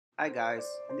Hi guys,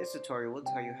 in this tutorial we'll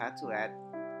tell you how to add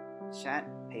chat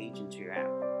page into your app.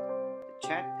 The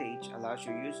chat page allows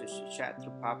your users to chat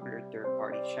through popular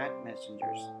third-party chat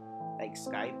messengers like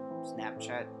Skype,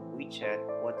 Snapchat, WeChat,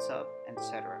 WhatsApp,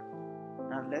 etc.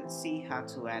 Now let's see how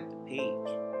to add the page.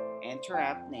 Enter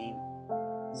app name,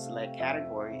 select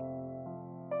category,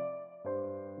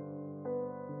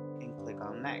 and click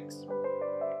on next.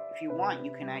 If you want,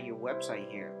 you can add your website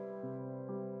here.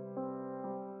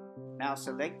 Now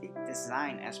select the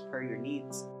design as per your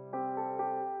needs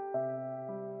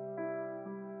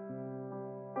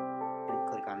and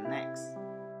click on next.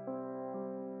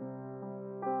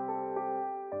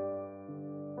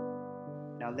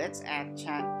 Now let's add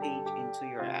chat page into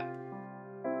your app.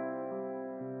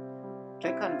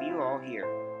 Click on view all here,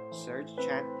 search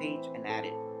chat page and add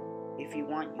it. If you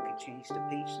want, you can change the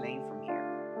page name from here.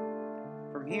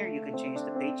 From here you can change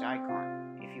the page icon.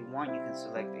 If you want, you can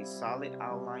select a solid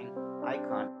outline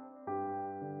icon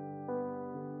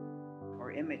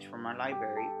or image from our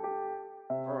library,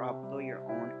 or upload your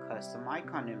own custom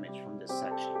icon image from this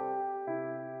section.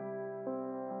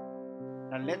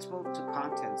 Now let's move to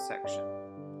content section.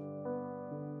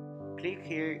 Click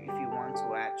here if you want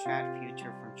to add chat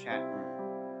feature from chat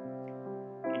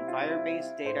room. In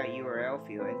Firebase data URL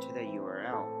field, enter the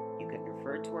URL. You can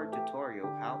refer to our tutorial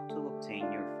how to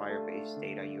obtain your Firebase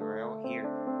data URL here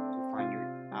to find your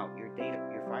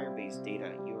Firebase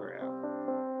data URL.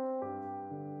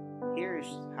 Here's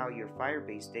how your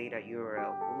Firebase data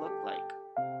URL will look like.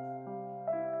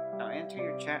 Now enter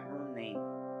your chat room name.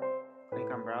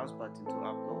 Click on browse button to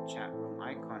upload chat room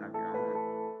icon of your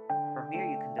own. From here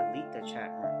you can delete the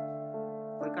chat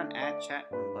room. Click on add chat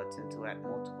room button to add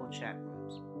multiple chat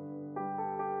rooms.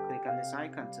 Click on this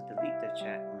icon to delete the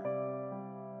chat room.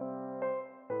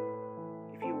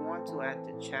 If you want to add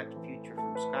the chat feature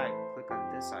from Skype, click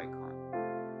on this icon.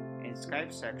 In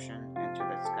Skype section, enter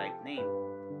the Skype name.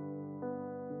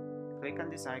 Click on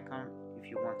this icon if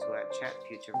you want to add chat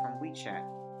feature from WeChat.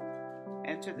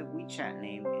 Enter the WeChat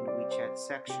name in WeChat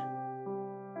section.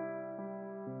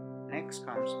 Next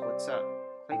comes WhatsApp.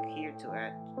 Click here to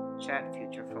add chat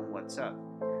feature from WhatsApp.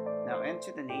 Now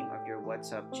enter the name of your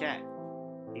WhatsApp chat.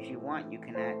 If you want, you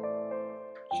can add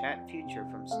chat feature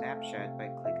from Snapchat by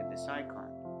clicking this icon.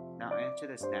 Now enter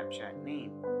the Snapchat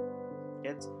name.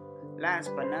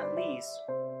 Last but not least,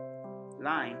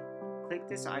 Line. Click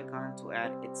this icon to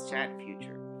add its chat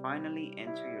feature. Finally,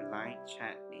 enter your Line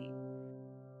chat name.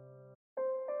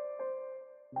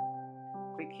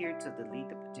 Click here to delete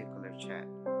the particular chat.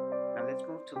 Now let's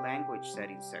move to language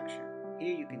settings section.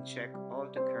 Here you can check all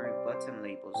the current button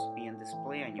labels being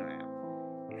displayed on your app.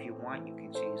 If you want, you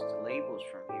can change the labels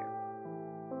from here.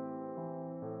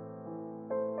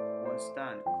 Once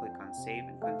done, click on save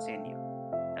and continue.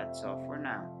 That's all for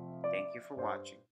now. Thank you for watching.